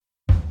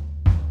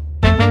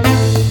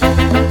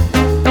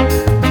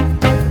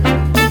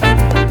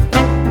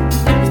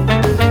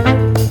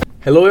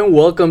Hello and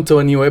welcome to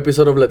a new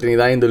episode of La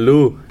Trinidad in the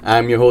Lou.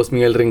 I'm your host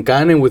Miguel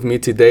Rincan, and with me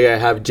today I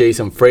have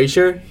Jason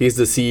Frazier. He's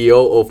the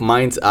CEO of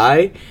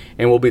MindsEye,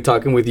 and we'll be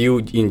talking with you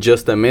in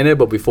just a minute.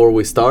 But before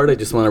we start, I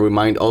just want to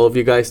remind all of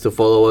you guys to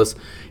follow us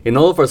in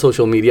all of our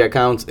social media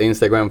accounts: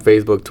 Instagram,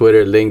 Facebook,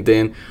 Twitter,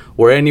 LinkedIn.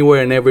 We're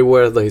anywhere and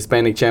everywhere as the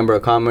Hispanic Chamber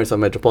of Commerce of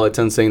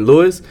Metropolitan St.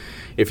 Louis.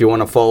 If you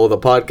want to follow the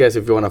podcast,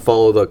 if you want to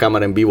follow the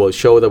Cámara en Vivo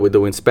show that we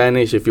do in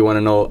Spanish, if you want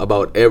to know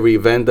about every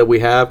event that we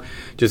have,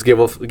 just give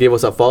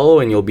us a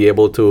follow and you'll be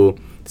able to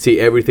see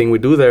everything we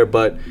do there.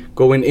 But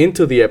going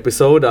into the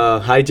episode,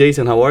 hi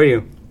Jason, how are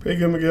you? Pretty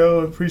good,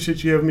 Miguel.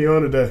 Appreciate you having me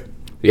on today.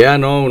 Yeah,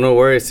 no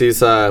worries.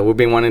 We've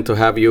been wanting to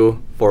have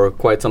you for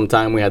quite some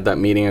time. We had that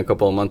meeting a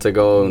couple of months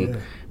ago, and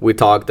we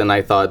talked, and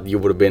I thought you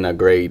would have been a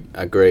great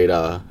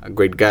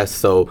guest.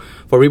 So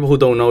for people who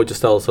don't know, just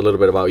tell us a little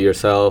bit about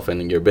yourself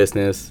and your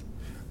business.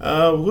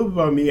 A little bit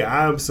about me.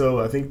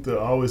 I think the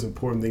always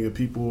important thing that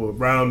people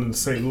around in the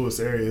St. Louis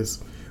area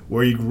is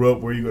where you grew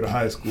up, where you go to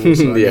high school.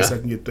 So I guess I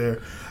can get there.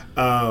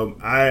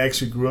 I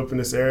actually grew up in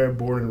this area,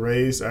 born and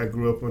raised. I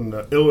grew up on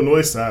the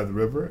Illinois side of the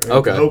river,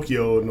 in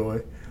Cahokia,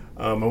 Illinois.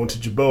 I went to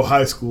Jabot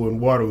High School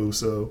in Waterloo,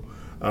 so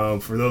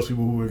for those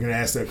people who were going to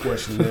ask that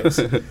question next.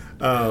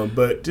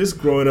 But just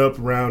growing up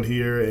around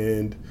here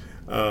and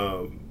kind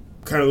of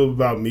a little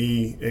about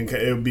me, and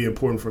it would be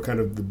important for kind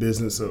of the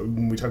business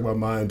when we talk about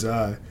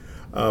MindsEye.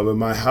 In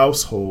my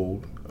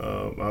household,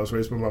 I was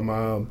raised by my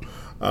mom.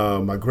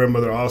 My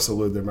grandmother also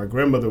lived there. My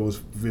grandmother was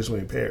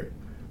visually impaired.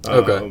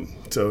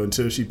 So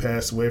until she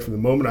passed away, from the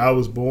moment I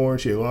was born,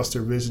 she had lost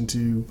her vision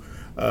to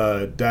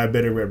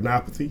diabetic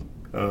retinopathy.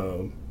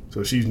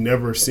 So she had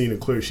never seen a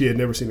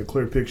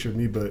clear picture of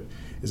me. But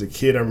as a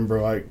kid, I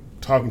remember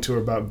talking to her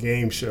about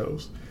game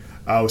shows.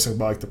 I always talk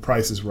about The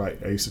Price is Right.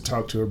 I used to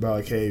talk to her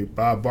about hey,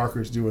 Bob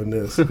Barker's doing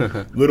this.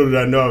 Little did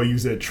I know I would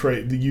use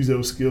use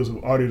those skills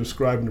of audio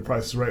describing The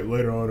Price is Right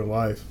later on in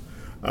life.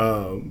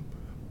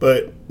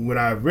 But when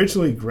I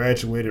originally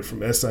graduated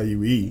from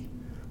SIUE,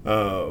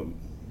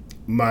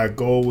 my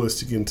goal was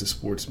to get into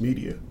sports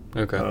media.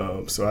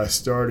 So I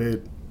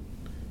started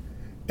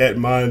at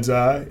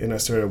MindsEye, and I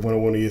started at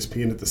 101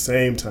 ESPN at the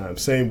same time,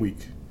 same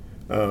week,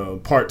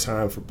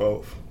 part-time for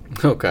both.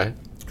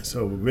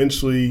 So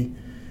eventually,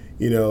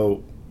 I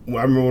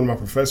remember one of my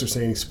professors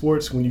saying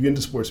when you get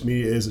into sports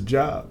media, is a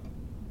job.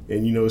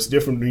 And, it's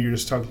different when you're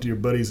just talking to your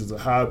buddies as a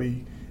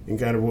hobby and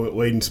kind of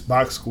relating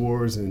box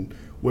scores and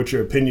what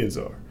your opinions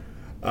are.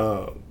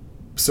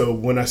 So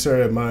when I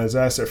started at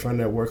MindsEye, I started finding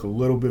that work a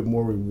little bit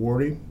more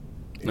rewarding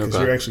because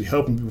you're actually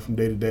helping people from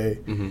day to day.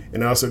 And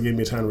it also gave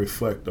me time to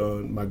reflect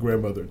on my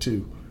grandmother,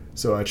 too.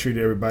 So I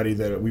treated everybody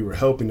that we were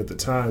helping at the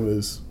time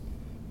as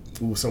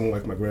someone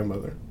like my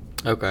grandmother.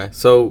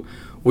 So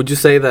would you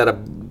say that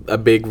a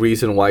big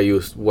reason why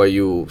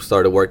you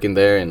started working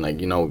there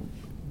and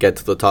get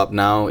to the top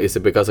now, is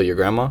it because of your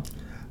grandma?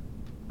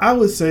 I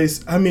would say,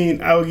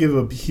 I would give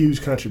a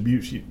huge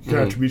contribution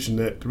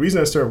that the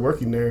reason I started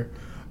working there,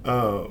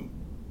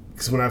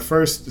 because when I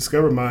first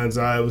discovered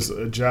MindsEye, it was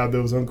a job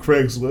that was on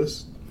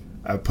Craigslist.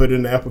 I put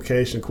in the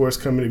application. Of course,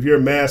 if you're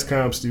a mass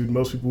comm student,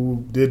 most people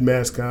who did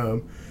mass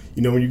comm,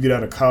 when you get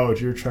out of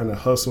college, you're trying to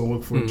hustle and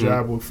look for a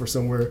job, look for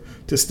somewhere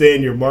to stay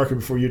in your market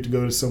before you have to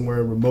go to somewhere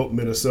in remote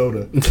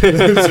Minnesota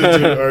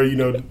or,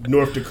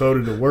 North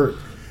Dakota to work.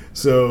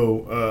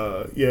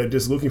 So,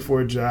 just looking for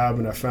a job,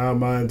 and I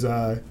found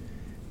MindsEye.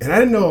 And I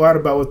didn't know a lot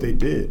about what they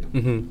did.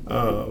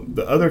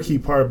 The other key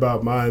part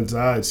about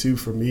MindsEye, too,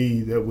 for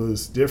me that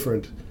was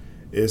different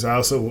is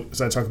as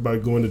I talked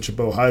about going to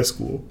Jabot High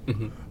School.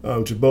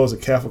 Jabot is a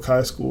Catholic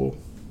high school.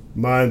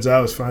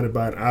 MindsEye was founded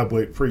by an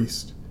oblate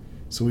priest.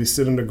 So we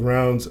sit on the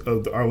grounds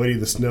of Our Lady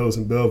of the Snows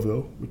in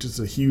Belleville, which is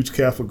a huge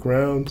Catholic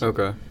ground.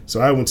 So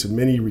I went to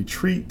many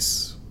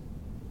retreats,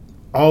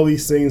 all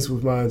these things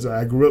with MindsEye.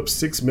 I grew up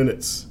 6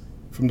 minutes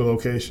from the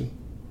location.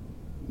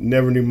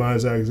 Never knew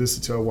MindsEye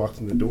existed until I walked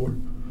in the door.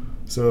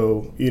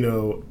 So,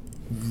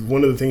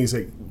 one of the things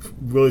that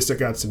really stuck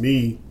out to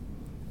me,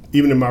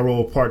 even in my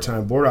role of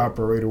part-time board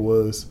operator,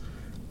 was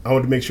I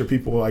wanted to make sure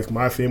people like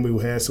my family who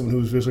had someone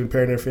who was visually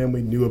impaired in their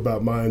family knew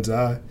about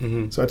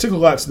MindsEye. So I took a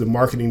lot to the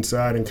marketing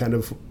side and kind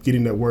of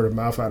getting that word of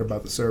mouth out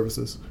about the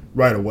services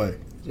right away.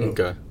 So.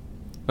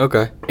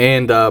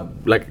 And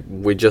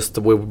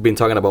we've been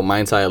talking about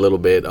MindsEye a little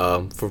bit.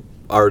 For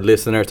our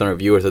listeners and our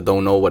viewers that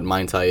don't know what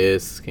MindsEye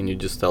is, can you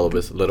just tell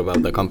us a little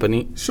about the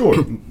company? Sure.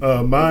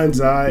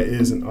 MindsEye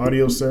is an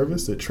audio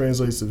service that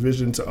translates the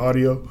vision to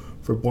audio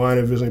for blind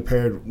and visually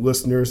impaired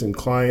listeners and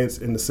clients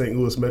in the St.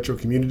 Louis metro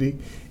community,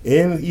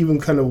 and even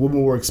kind of a little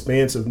more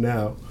expansive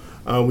now.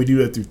 We do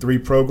that through 3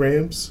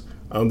 programs.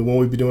 The one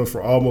we've been doing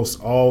for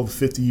almost all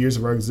 50 years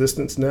of our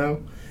existence now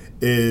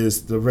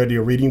is the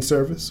radio reading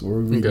service, where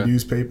we read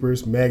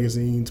newspapers,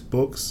 magazines,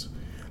 books.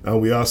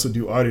 We also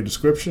do audio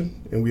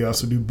description, and we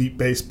also do beat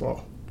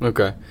baseball.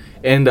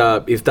 And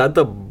is that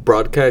the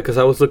broadcast? Because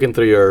I was looking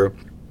through your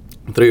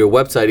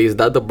website. Is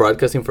that the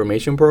broadcast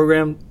information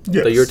program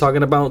that you're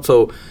talking about?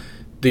 So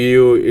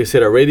is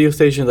it a radio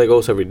station that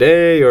goes every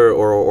day,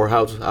 or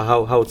how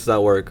does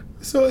that work?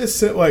 So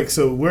it's like,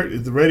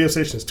 the radio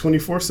station is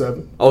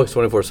 24/7. Oh, it's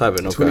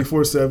 24/7. Okay.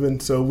 24/7.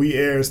 So we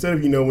air, instead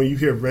of, when you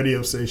hear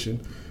radio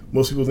station,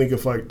 most people think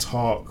of like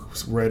talk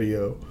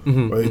radio,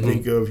 or they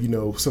think of,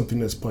 something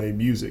that's playing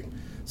music.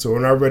 So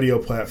on our radio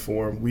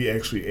platform, we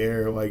actually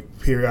air like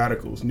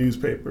periodicals,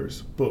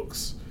 newspapers,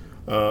 books,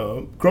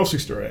 grocery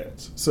store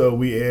ads. So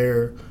we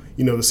air,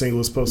 the St.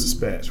 Louis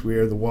Post-Dispatch. We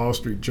air the Wall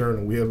Street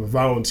Journal. We have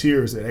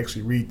volunteers that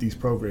actually read these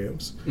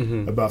programs,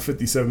 about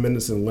 57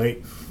 minutes in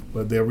length.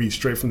 But they'll read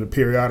straight from the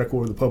periodical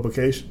or the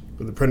publication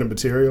or the printed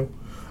material.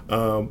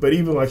 But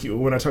even like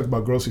when I talk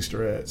about grocery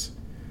store ads,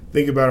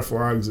 think about it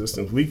for our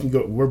existence.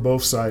 We're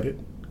both sighted.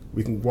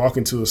 We can walk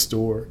into a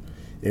store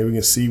and we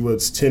can see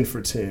what's 10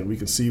 for 10. We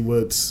can see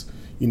what's,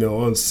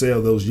 on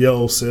sale, those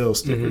yellow sale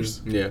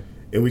stickers. Yeah.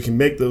 And we can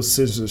make those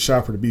decisions as a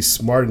shopper to be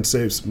smart and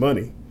save some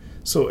money.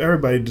 So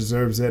everybody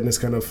deserves that, and it's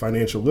kind of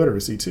financial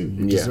literacy too.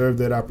 You deserve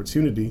that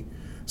opportunity.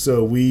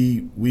 So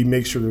we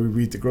make sure that we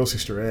read the grocery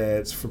store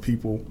ads for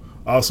people.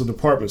 Also,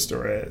 department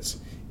store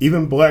ads,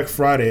 even Black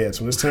Friday ads.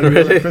 When it's time to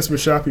go to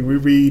Christmas shopping, we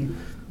read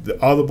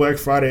all the Black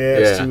Friday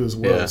ads too as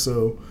well. Yeah.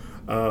 So,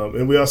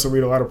 and we also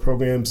read a lot of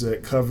programs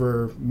that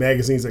cover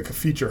magazines that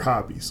feature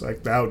hobbies,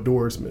 like The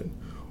Outdoorsman,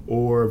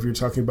 or if you're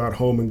talking about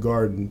home and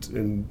garden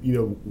and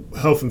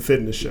health and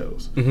fitness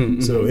shows.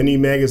 So any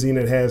magazine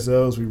that has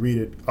those, we read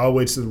it all the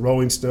way to the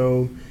Rolling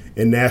Stone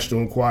and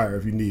National Enquirer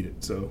if you need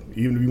it. So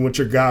even if you want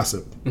your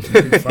gossip, you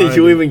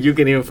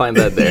can even find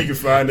that there. You can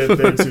find that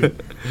there too.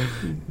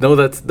 No,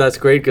 that's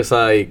great, because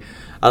a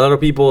lot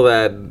of people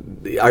that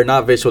are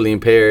not visually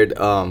impaired,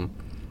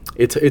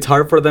 it's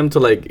hard for them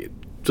to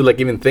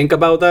even think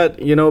about that,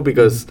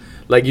 because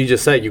like you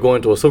just said, you go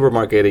into a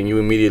supermarket and you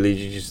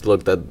just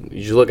look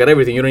at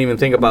everything. You don't even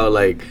think about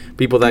like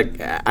people that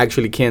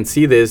actually can't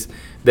see this.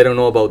 They don't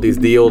know about these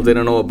deals. They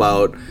don't know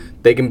about.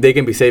 They can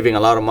be saving a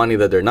lot of money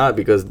that they're not,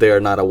 because they are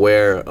not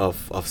aware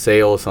of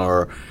sales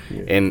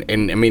and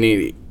I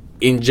mean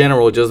in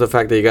general, just the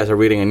fact that you guys are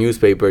reading a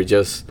newspaper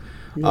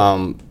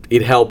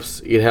it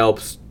helps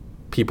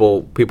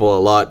people a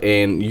lot.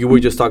 And you were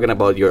just talking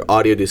about your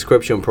audio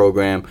description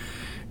program.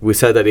 We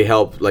said that it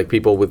helped like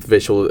people with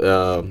visual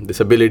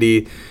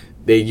disability.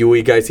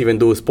 You guys even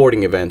do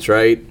sporting events,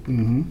 right?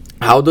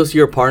 How does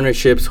your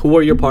partnerships? Who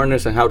are your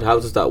partners, and how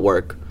does that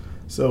work?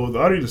 So with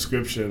audio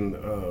description,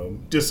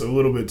 just a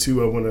little bit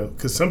too, I want to,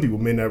 because some people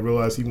may not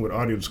realize even what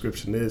audio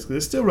description is, because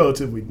it's still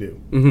relatively new.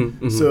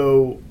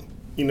 So,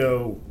 a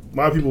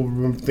lot of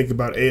people think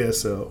about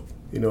ASL,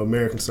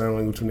 American Sign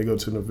Language, when they go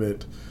to an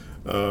event.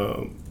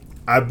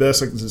 I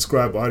best like to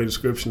describe audio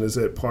description as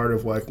that part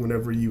of like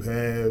whenever you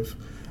have,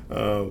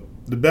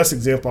 the best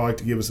example I like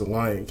to give is The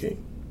Lion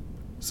King.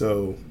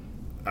 So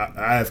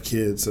I have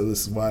kids, so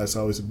this is why it's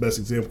always the best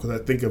example,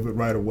 because I think of it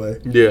right away.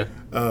 Yeah.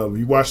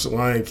 You watch The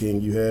Lion King,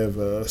 you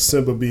have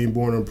Simba being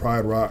born on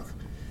Pride Rock,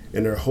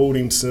 and they're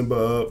holding Simba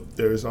up.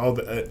 There's all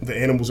the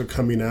animals are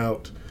coming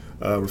out.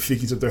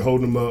 Rafiki's up there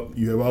holding them up.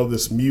 You have all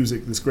this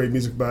music, this great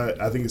music by,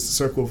 I think it's The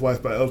Circle of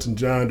Life by Elton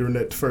John during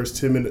that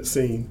first 10-minute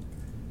scene.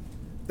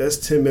 That's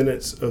 10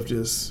 minutes of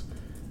just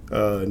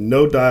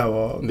no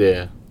dialogue.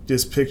 Yeah.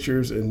 Just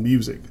pictures and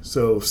music.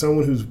 So if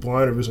someone who's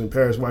blind or visually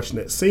impaired is watching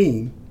that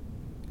scene,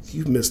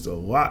 you've missed a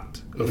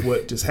lot of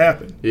what just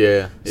happened.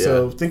 Yeah.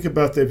 So think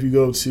about that if you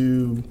go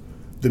to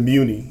the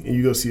Muni and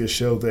you go see a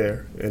show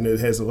there and it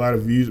has a lot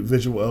of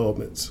visual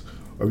elements,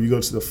 or you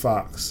go to the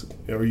Fox,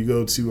 or you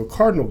go to a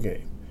Cardinal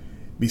game.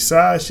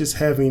 Besides just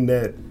having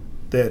that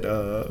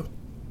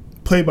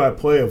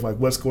play-by-play of like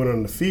what's going on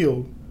in the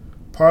field,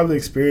 part of the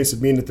experience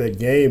of being at that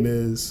game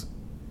is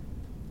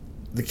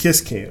the kiss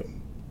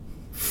cam.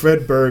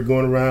 Fred Bird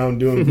going around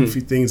doing goofy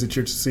things that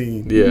you're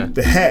seeing. Yeah.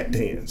 The hat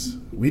dance.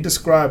 We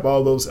describe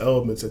all those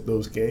elements at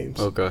those games.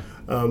 Okay.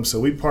 So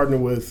we partner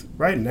with,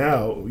 right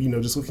now,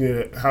 just looking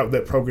at how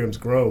that program's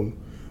grown,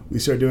 we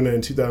started doing that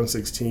in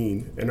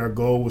 2016, and our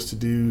goal was to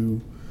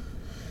do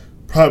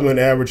probably an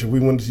average, we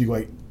wanted to do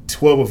like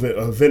 12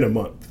 event a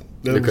month.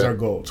 That was our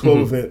goal, 12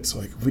 events.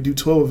 Like if we do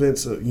 12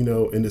 events,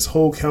 in this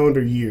whole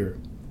calendar year,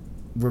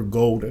 we're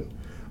golden.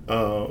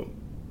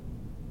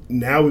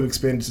 Now we've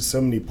expanded to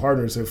so many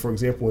partners that, for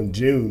example, in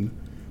June,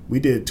 we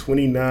did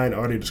 29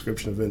 audio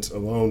description events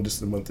alone just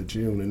the month of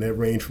June, and that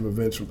ranged from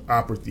events from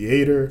Opera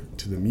Theater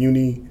to the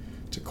Muni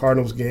to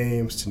Cardinals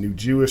games to New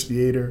Jewish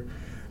Theater,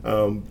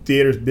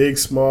 theaters big,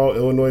 small,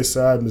 Illinois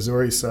side,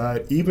 Missouri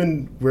side.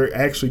 Even we're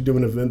actually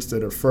doing events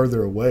that are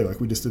further away,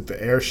 like we just did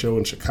the Air Show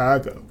in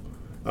Chicago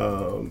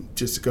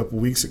just a couple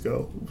weeks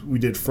ago. We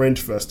did Fringe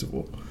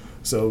Festival.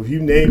 So if you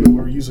name it,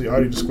 we're usually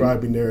audio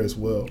describing there as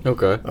well.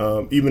 Okay.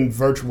 Even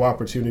virtual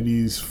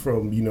opportunities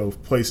from,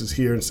 places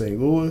here in St.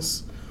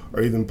 Louis,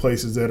 or even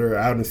places that are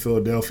out in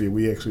Philadelphia,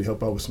 we actually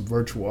help out with some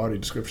virtual audio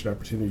description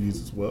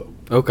opportunities as well.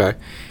 Okay.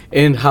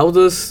 And how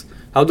does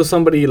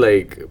somebody,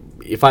 like,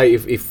 if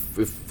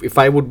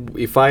I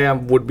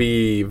would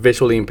be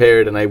visually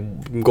impaired and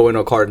I'm going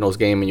to a Cardinals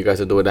game and you guys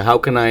are doing that, how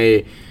can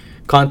I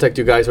contact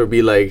you guys or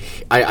be like,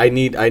 I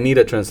need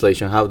a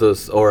translation? How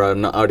does, or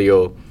an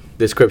audio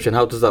description.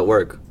 How does that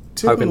work?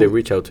 How can they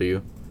reach out to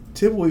you?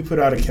 Typically, we put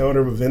out a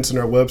calendar of events on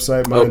our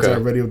website,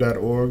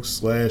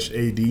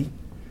 mindseyeradio.org/AD.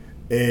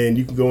 And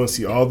you can go and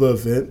see all the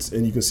events,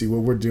 and you can see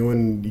what we're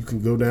doing. You can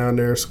go down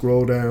there,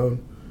 scroll down,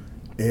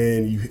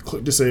 and you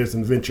click to say there's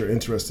an event you're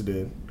interested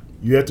in.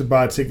 You have to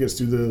buy tickets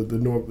through the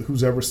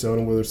who's ever selling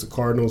them, whether it's the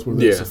Cardinals,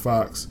 whether it's the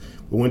Fox.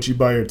 But once you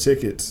buy your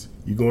tickets,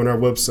 you go on our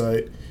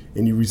website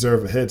and you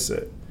reserve a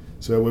headset.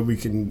 So that way we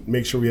can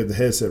make sure we have the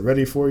headset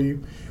ready for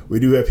you. We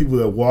do have people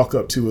that walk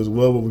up to as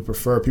well, but we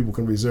prefer people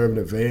can reserve in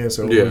advance,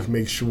 so we can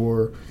make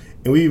sure.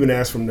 And we even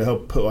ask them to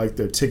help put like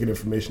their ticket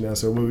information out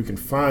so where we can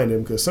find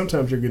them, because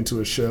sometimes you're getting to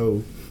a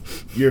show,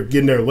 you're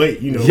getting there late.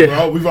 You know,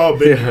 we've all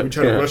been there. We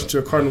try to rush into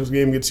a Cardinals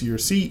game, get to your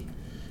seat.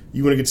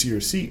 You want to get to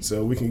your seat,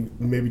 so we can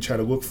maybe try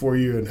to look for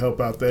you and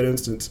help out that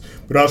instance.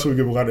 But also we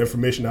give a lot of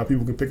information how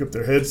people can pick up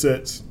their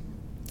headsets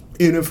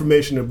and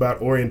information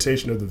about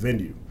orientation of the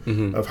venue,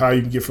 of how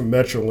you can get from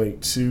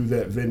Metrolink to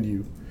that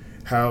venue.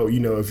 How, you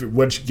know,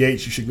 which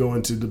gates you should go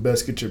into to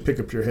best pick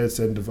up your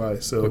headset and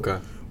device. So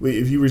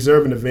if you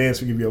reserve in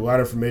advance, we give you a lot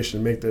of information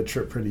to make that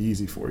trip pretty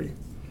easy for you.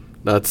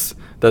 That's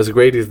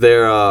great. Is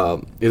there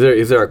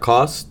a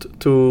cost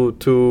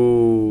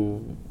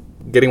to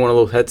getting one of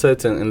those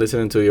headsets and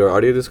listening to your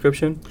audio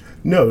description?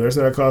 No, there's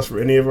not a cost for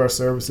any of our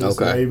services.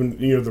 Not even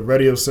the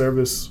radio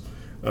service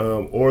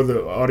or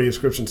the audio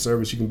description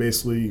service. You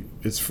can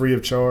it's free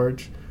of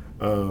charge.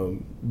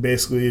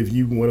 Basically, if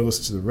you want to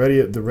listen to the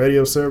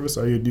radio service,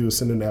 all you do is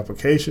send an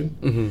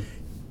application.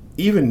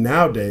 Even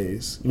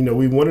nowadays,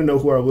 we want to know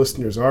who our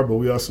listeners are, but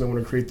we also don't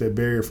want to create that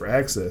barrier for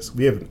access.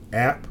 We have an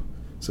app,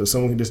 so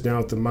someone can just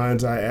download the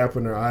MindsEye app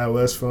on their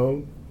iOS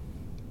phone.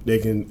 They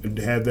can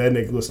have that, and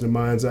they can listen to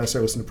MindsEye,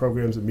 start listening to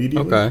programs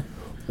immediately.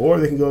 Or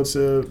they can go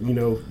to,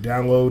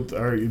 download,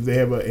 or if they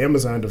have an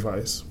Amazon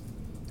device,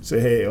 say,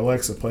 hey,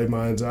 Alexa, play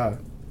MindsEye.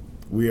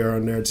 We are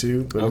on there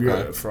too,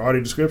 but for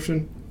audio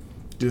description,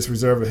 just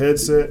reserve a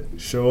headset,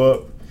 show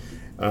up.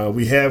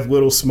 We have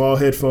little small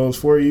headphones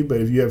for you,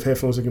 but if you have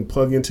headphones that can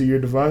plug into your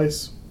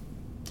device,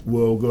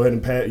 we'll go ahead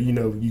and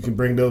you can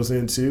bring those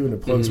in too, and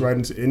it plugs right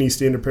into any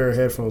standard pair of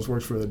headphones,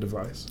 works for the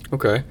device.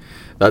 Okay,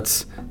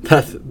 that's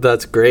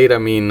great. I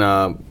mean,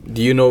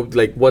 do you know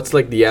what's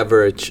the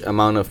average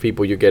amount of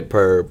people you get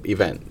per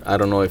event? I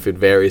don't know if it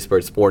varies per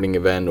sporting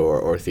event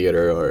or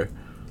theater or.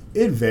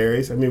 It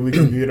varies. I mean, we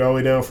can get all the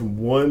way down from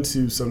 1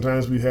 to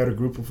sometimes we've had a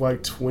group of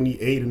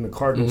 28 in the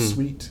Cardinals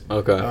suite.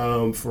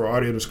 For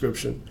audio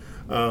description.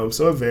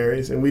 So it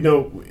varies, and we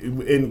don't.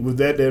 And with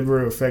that,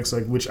 never affects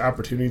which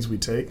opportunities we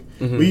take.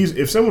 We use,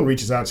 if someone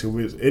reaches out to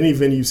us, any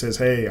venue says,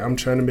 "Hey, I'm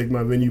trying to make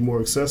my venue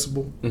more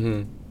accessible,"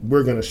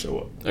 we're gonna show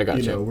up. I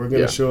got you. We're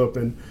gonna show up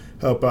and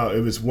help out.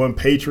 If it's one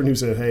patron who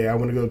said, "Hey, I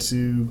want to go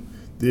to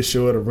this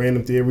show at a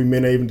random theater," we may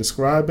not even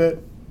describe it.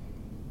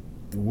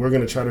 We're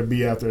gonna try to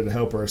be out there to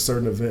help a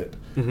certain event.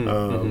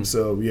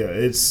 So yeah,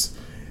 it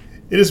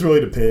just really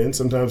depends.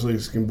 Sometimes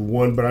it can be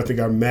 1, but I think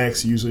our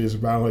max usually is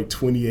around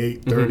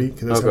 28, 30,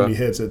 because that's how many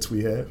headsets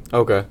we have.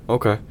 Okay.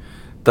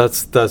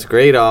 That's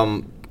great.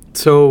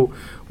 So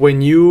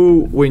when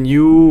you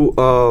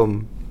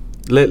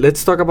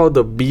let's talk about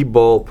the beep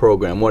ball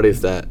program. What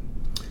is that?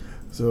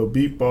 So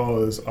beep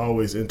ball is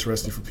always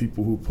interesting for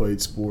people who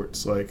played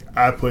sports.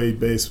 I played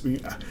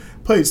slow-pitch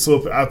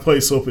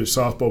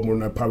softball more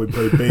than I probably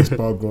played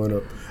baseball growing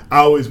up. I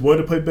always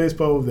wanted to play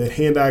baseball, but that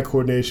hand-eye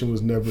coordination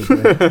was never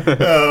there.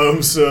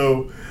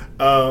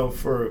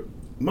 For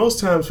most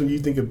times when you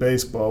think of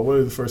baseball, what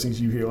are the first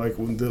things you hear?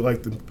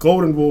 The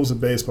golden rules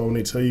of baseball when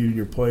they tell you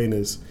you're playing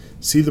is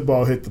see the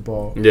ball, hit the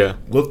ball. Yeah.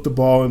 Look the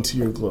ball into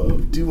your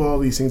glove. Do all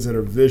these things that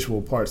are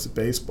visual parts of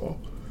baseball.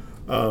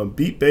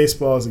 Beep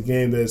baseball is a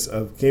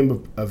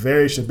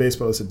variation of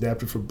baseball that's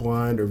adapted for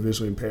blind or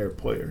visually impaired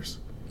players.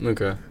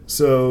 Okay.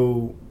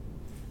 So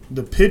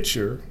the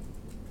pitcher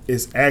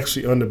is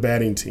actually on the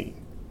batting team.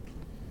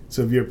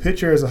 So if your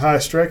pitcher has a high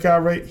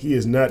strikeout rate, he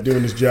is not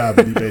doing his job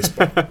in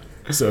baseball.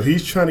 So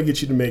he's trying to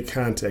get you to make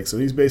contact. So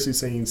he's basically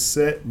saying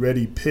set,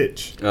 ready,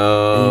 pitch.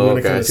 Oh, and you want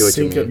to kind of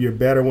sync up. Your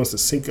batter wants to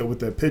sync up with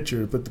that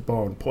pitcher to put the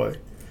ball in play.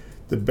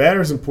 The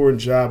batter's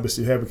important job is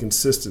to have a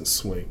consistent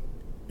swing.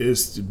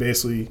 Is to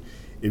basically,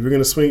 if you're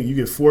going to swing, you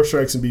get 4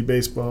 strikes in beep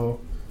baseball,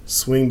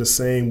 swing the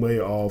same way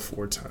all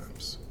 4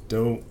 times.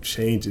 Don't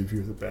change if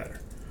you're the batter.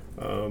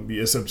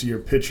 It's up to your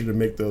pitcher to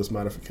make those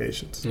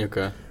modifications.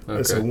 Okay.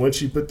 And so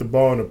once you put the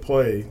ball into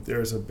play,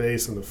 there's a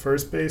base on the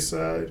first base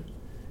side.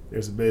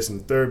 There's a base on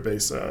the third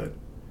base side.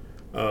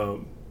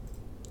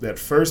 That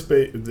first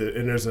base, and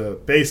there's a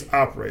base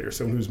operator,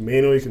 someone who's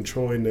manually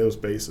controlling those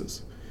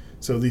bases.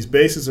 So these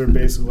bases are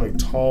basically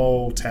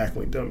tall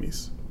tackling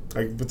dummies,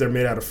 but they're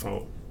made out of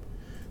foam.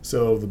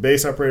 So the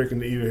base operator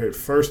can either hit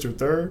first or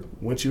third.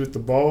 Once you hit the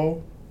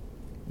ball,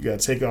 you got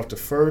to take off to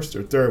first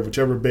or third,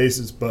 whichever base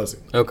is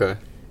buzzing. Okay.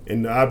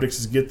 And the object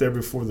is to get there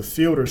before the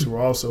fielders, who are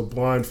also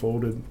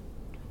blindfolded,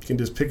 can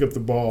just pick up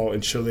the ball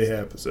and show they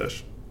have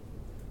possession.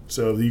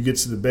 So you get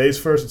to the base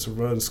first, it's a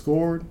run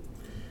scored.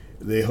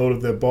 They hold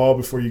up that ball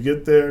before you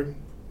get there,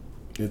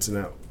 it's an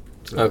out.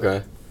 So,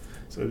 okay.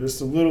 So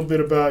just a little bit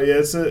about,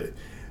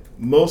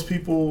 most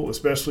people,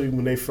 especially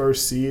when they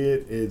first see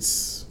it,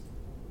 it's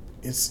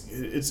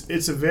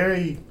a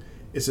very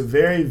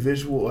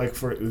visual, like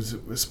it's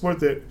a sport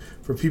that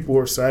for people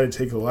who are sighted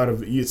take a lot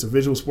of. It's a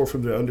visual sport for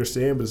them to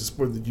understand, but it's a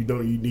sport that you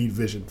need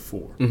vision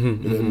for.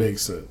 And it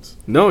makes sense.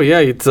 No, yeah,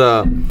 it's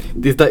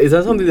is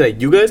that something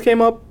that you guys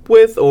came up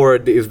with, or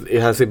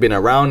has it been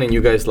around and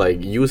you guys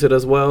like use it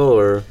as well,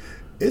 or?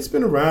 It's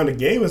been around. The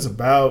game is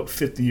about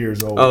 50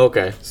 years old. Oh,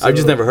 okay. So I've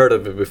just never heard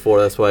of it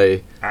before. That's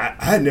why I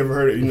had never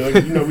heard it. You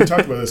know, we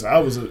talked about this. I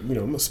was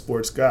I'm a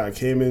sports guy. I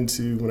came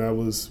into when I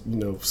was,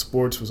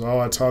 sports was all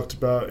I talked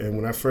about. And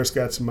when I first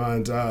got to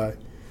MindsEye,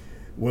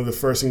 one of the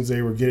first things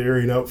they were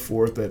gearing up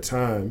for at that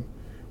time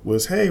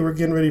was, hey, we're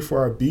getting ready for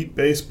our Beat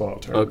Baseball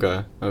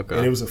tournament. Okay.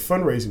 And it was a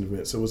fundraising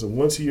event. So it was a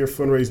once-a-year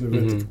fundraising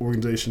event that the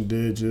organization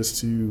did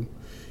just to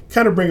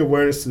kind of bring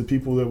awareness to the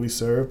people that we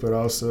serve, but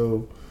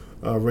also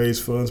raise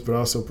funds, but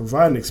also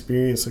provide an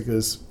experience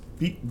because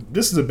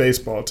this is a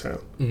baseball town.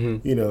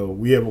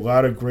 We have a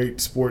lot of great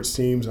sports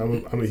teams.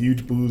 I'm a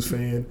huge Blues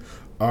fan,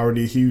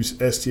 already a huge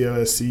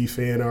STLSC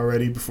fan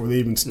already before they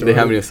even started. They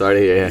haven't even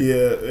started yet.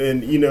 Yeah,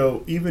 and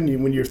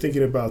even when you're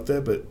thinking about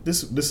that, but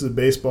this is a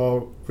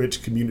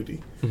baseball-rich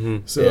community.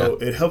 So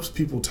it helps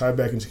people tie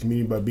back into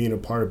community by being a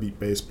part of Beat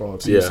Baseball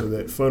too. Yeah. So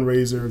that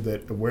fundraiser,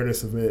 that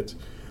awareness event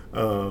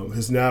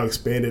has now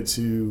expanded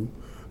to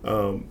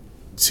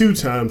 2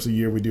 times a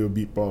year we do a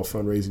Beat Ball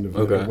fundraising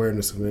event,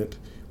 awareness event.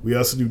 We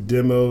also do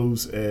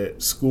demos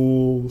at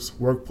schools,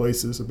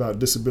 workplaces about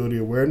disability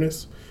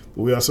awareness.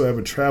 But we also have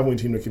a traveling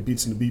team that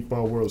competes in the Beat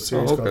Ball World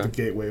Series called the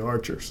Gateway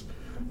Archers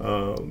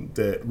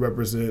that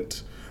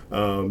represent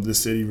the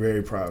city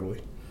very proudly.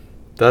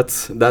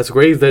 That's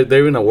great.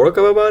 They're in a World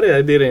Cup about it.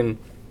 I didn't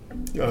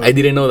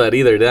know that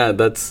either.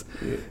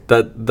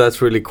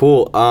 That's really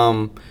cool.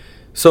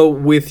 So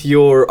with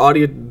your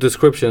audio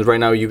descriptions right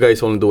now, you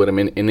guys only do it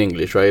in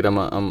English, right? I'm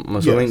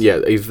assuming.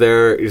 Yes.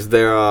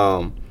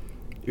 Yeah.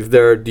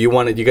 Do you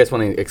guys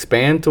want to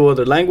expand to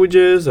other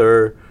languages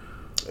or?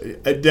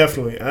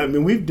 Definitely. I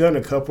mean, we've done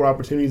a couple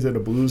opportunities at a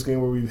Blues game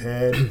where we've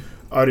had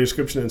audio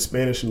description in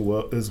Spanish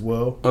as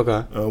well.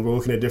 Okay. We're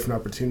looking at different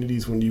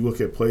opportunities. When you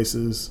look at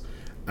places,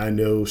 I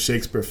know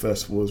Shakespeare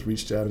Festival has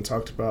reached out and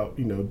talked about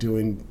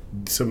doing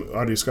some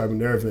audio describing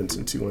their events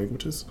in 2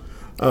 languages.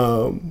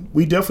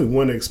 We definitely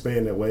want to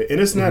expand that way,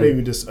 and it's not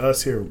even just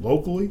us here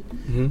locally.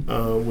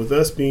 With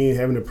us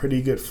having a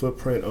pretty good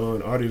footprint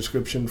on audio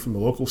description from a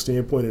local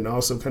standpoint, and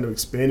also kind of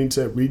expanding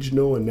to that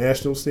regional and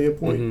national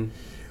standpoint,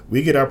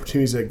 we get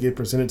opportunities that get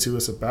presented to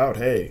us about,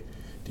 hey,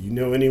 do you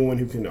know anyone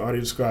who can audio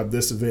describe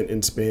this event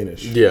in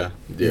Spanish? Yeah.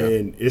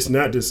 And it's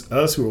not just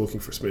us who are looking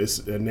for Spanish;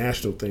 it's a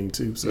national thing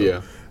too.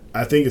 So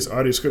I think as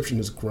audio description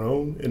has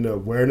grown and the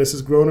awareness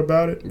has grown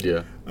about it.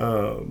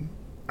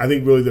 I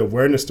think really the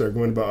awareness started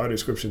going about audio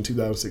description in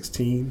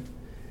 2016.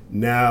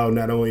 Now,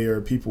 not only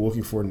are people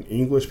looking for it in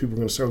English, people are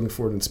going to start looking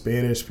for it in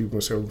Spanish, people are going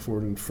to start looking for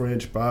it in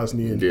French,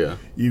 Bosnian,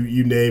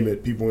 you name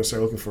it, people are going to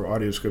start looking for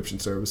audio description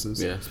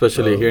services. Yeah,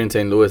 especially here in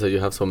St. Louis, that you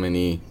have so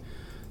many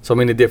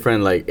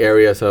different like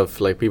areas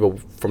of like people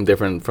from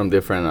different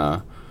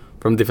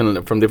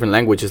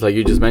languages. Like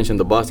you just mentioned,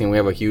 the Bosnian, we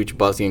have a huge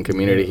Bosnian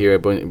community here,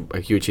 a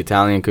huge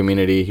Italian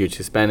community, huge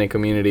Hispanic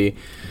community.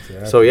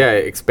 Exactly. So yeah,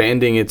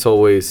 expanding, it's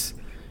always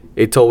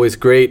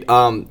great.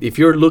 If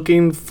you're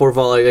looking for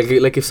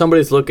like if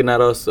somebody's looking at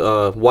us,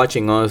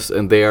 watching us,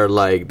 and they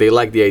like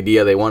the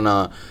idea, they want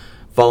to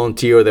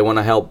volunteer, they want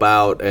to help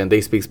out, and they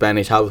speak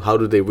Spanish, how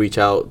do they reach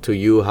out to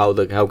you?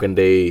 How can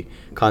they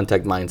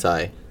contact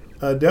MindsEye?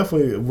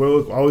 Definitely,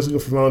 we're always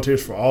looking for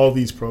volunteers for all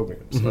these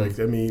programs.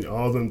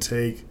 All of them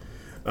take.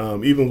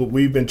 Even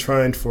we've been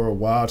trying for a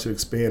while to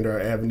expand our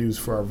avenues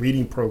for our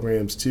reading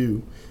programs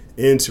too,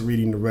 into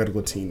reading the Red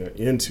Latina,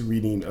 into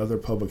reading other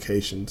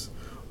publications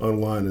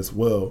online as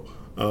well.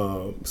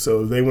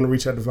 So if they want to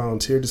reach out to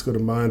volunteer, just go to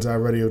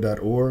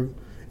mindseyeradio.org,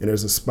 and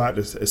there's a spot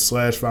that's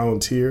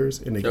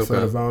 /volunteers, and they can fill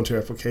out a volunteer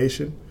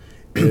application,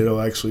 and it'll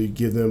actually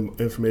give them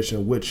information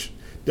on which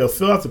they'll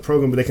fill out the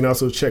program, but they can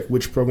also check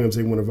which programs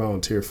they want to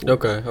volunteer for.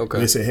 Okay. And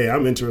they say, hey,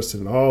 I'm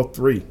interested in all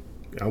 3.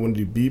 I want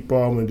to do beat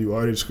ball, I want to do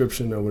audio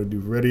description, I want to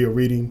do radio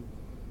reading.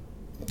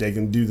 They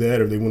can do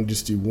that, or they want to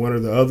just do one or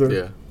the other.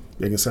 Yeah.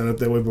 They can sign up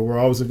that way, but we're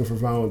always looking for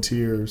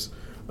volunteers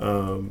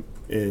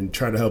and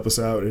try to help us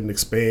out and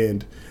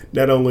expand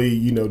not only,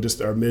 just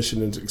our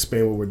mission and to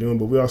expand what we're doing,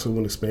 but we also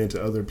want to expand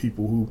to other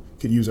people who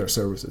could use our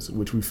services,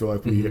 which we feel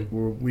like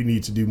we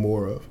need to do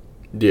more of.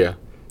 Yeah.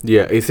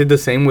 Is it the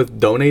same with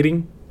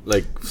donating?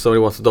 Like, if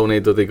somebody wants to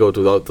donate, do they go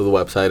to the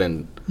website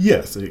and?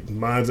 Yes,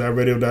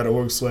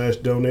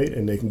 mindseyeradio.org/donate,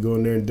 and they can go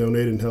in there and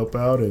donate and help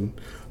out. And,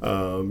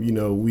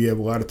 we have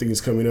a lot of things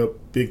coming up,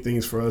 big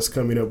things for us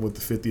coming up with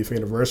the 50th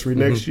anniversary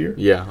next year.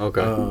 Yeah,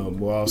 okay.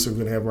 We're also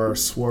going to have our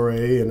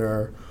soiree, and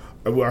our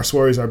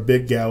soiree is our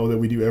big gala that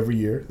we do every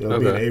year. That'll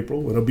be in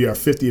April. It'll be our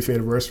 50th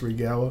anniversary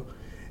gala.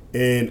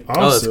 And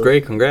also, that's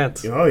great.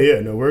 Congrats. Oh, yeah.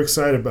 No, we're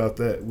excited about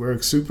that.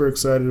 We're super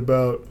excited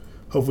about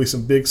Hopefully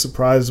some big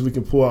surprises we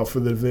can pull out for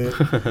the event.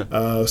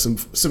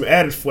 Some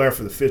added flair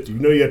for the 50.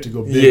 You have to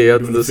go big. Yeah, you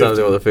have to do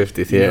something with the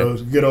 50th, yeah.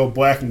 Get all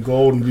black and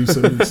gold and do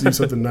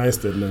something nice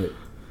that night.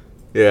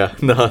 Yeah,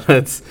 no,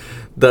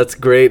 that's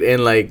great.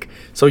 And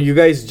so you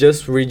guys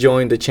just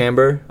rejoined the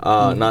chamber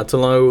not too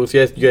long ago.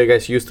 Yes, you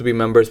guys used to be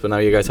members, but now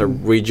you guys are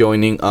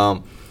rejoining.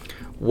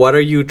 What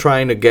are you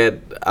trying to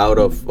get out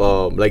of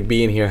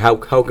being here? How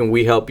can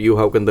we help you?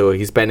 How can the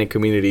Hispanic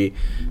community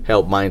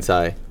help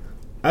MindsEye?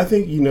 I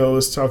think,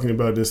 it's talking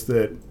about just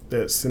that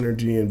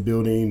synergy and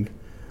building,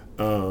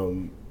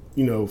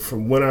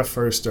 from when I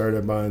first started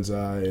at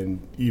MindsEye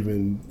and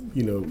even,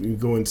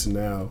 going to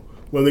now.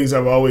 One of the things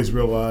I've always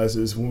realized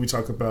is when we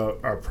talk about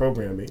our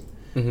programming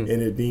and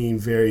it being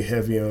very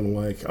heavy on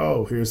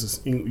here's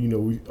this,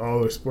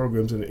 all our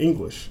programs in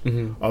English,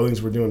 all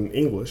things we're doing in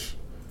English.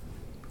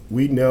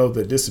 We know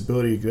that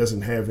disability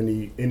doesn't have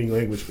any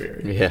language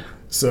barrier. Yeah.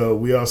 So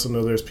we also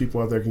know there's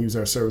people out there who can use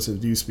our services,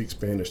 do speak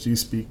Spanish, do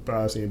speak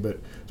Bosnian, but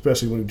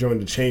especially when we join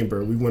the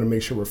chamber, we want to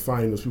make sure we're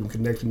finding those people,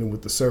 connecting them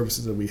with the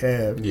services that we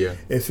have,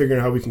 and figuring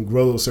out how we can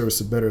grow those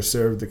services to better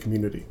serve the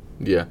community.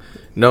 Yeah.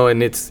 No,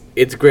 and it's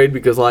great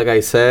because, like I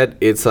said,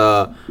 it's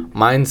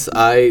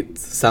MindsEye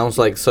sounds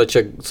like such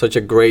a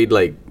great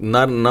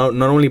not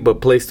only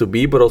but place to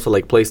be, but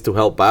also place to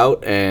help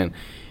out. And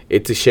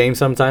it's a shame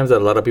sometimes that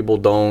a lot of people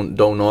don't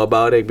know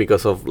about it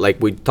because of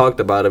we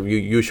talked about it. You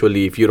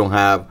usually if you don't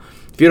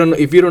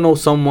know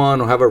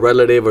someone or have a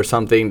relative or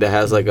something that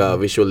has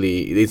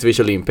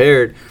visually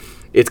impaired,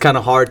 it's kind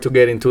of hard to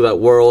get into that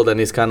world, and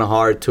it's kind of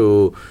hard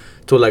to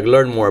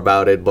learn more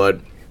about it. But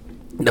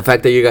the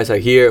fact that you guys are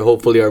here,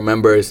 hopefully our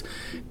members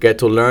get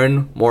to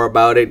learn more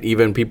about it.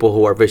 Even people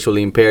who are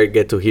visually impaired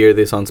get to hear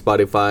this on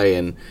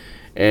Spotify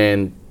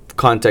and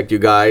contact you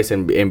guys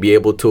and be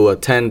able to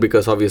attend,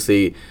 because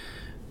obviously,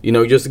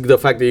 just the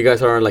fact that you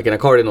guys are in a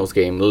Cardinals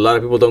game. A lot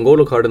of people don't go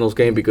to Cardinals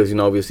game because,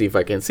 obviously if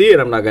I can see it,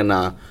 I'm not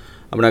gonna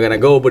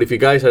go. But if you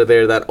guys are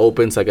there, that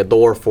opens a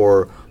door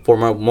for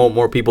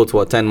more people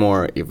to attend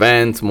more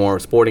events, more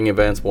sporting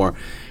events, more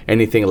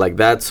anything like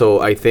that.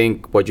 So I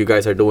think what you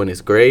guys are doing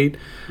is great.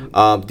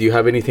 Do you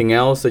have anything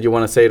else that you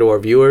want to say to our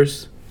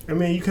viewers? I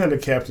mean, you kind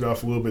of capped it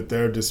off a little bit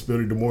there,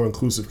 disability to more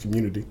inclusive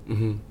community.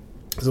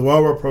 So all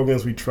of our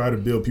programs, we try to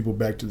build people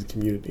back to the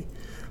community.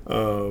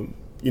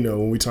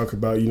 When we talk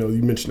about, you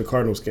mentioned the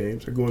Cardinals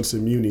games or going to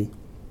Muni,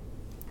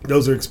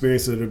 those are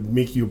experiences that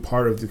make you a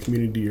part of the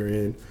community you're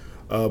in.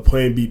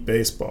 Playing beat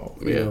baseball,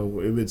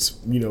 if it's,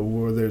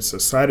 whether it's a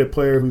sighted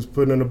player who's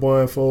put in a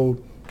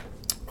blindfold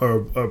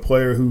or a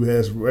player who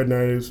has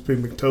retinitis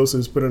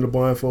pigmentosus put in a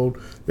blindfold,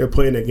 they're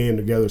playing that game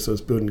together, so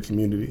it's building the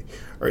community.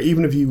 Or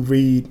even if you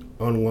read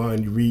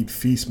online, you read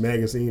Feast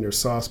magazine or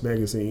Sauce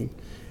magazine,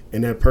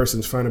 and that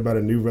person's finding about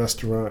a new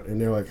restaurant,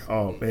 and they're like,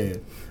 oh,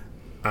 man,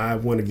 I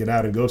want to get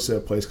out and go to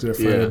that place because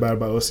they're finding about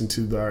listening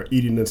to our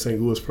Eating in St.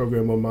 Louis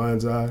program on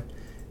MindsEye.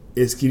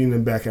 It's getting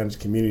them back out into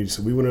the community.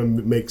 So we want to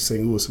make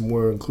St. Louis a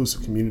more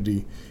inclusive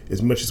community as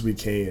much as we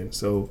can.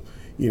 So,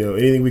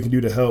 anything we can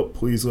do to help,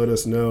 please let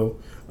us know.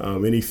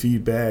 Any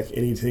feedback,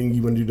 anything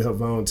you want to do to help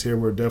volunteer,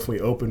 we're definitely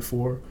open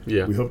for.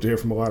 Yeah. We hope to hear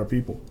from a lot of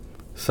people.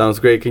 Sounds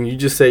great. Can you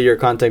just say your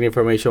contact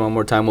information one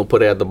more time? We'll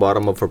put it at the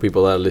bottom for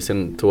people that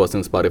listen to us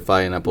in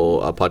Spotify and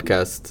Apple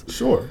Podcasts.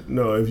 Sure.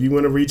 No, if you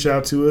want to reach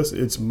out to us,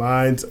 it's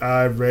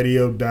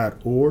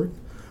mindseyeradio.org.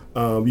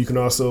 You can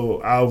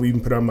also, I'll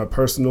even put on my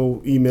personal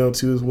email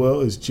too as well,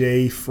 is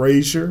J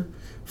Frazier,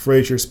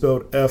 Frazier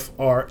spelled Frazier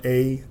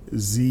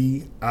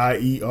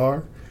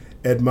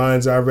at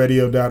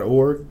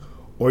mindseyeradio.org,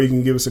 or you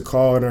can give us a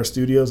call in our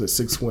studios at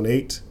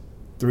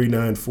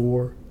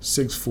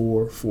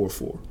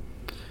 618-394-6444.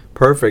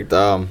 Perfect.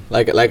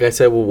 Like I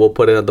said, we'll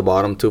put it at the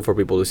bottom too for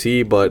people to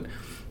see. But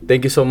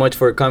thank you so much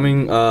for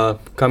coming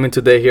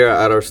today here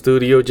at our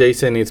studio,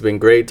 Jason. It's been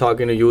great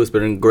talking to you. It's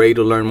been great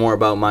to learn more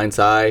about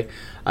MindsEye.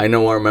 I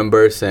know our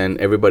members and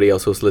everybody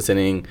else who's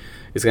listening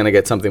is going to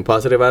get something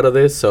positive out of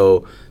this.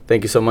 So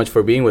thank you so much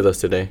for being with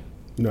us today.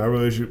 No, I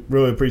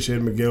really appreciate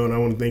it, Miguel, and I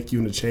want to thank you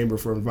and the Chamber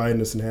for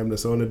inviting us and having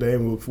us on today,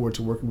 and we look forward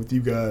to working with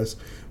you guys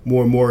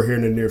more and more here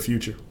in the near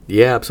future.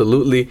 Yeah,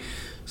 absolutely.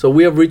 So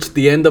we have reached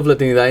the end of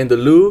Latinidad in the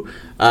Lou.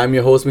 I'm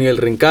your host, Miguel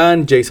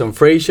Rincan, Jason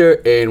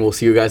Frazier, and we'll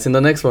see you guys in the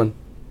next one.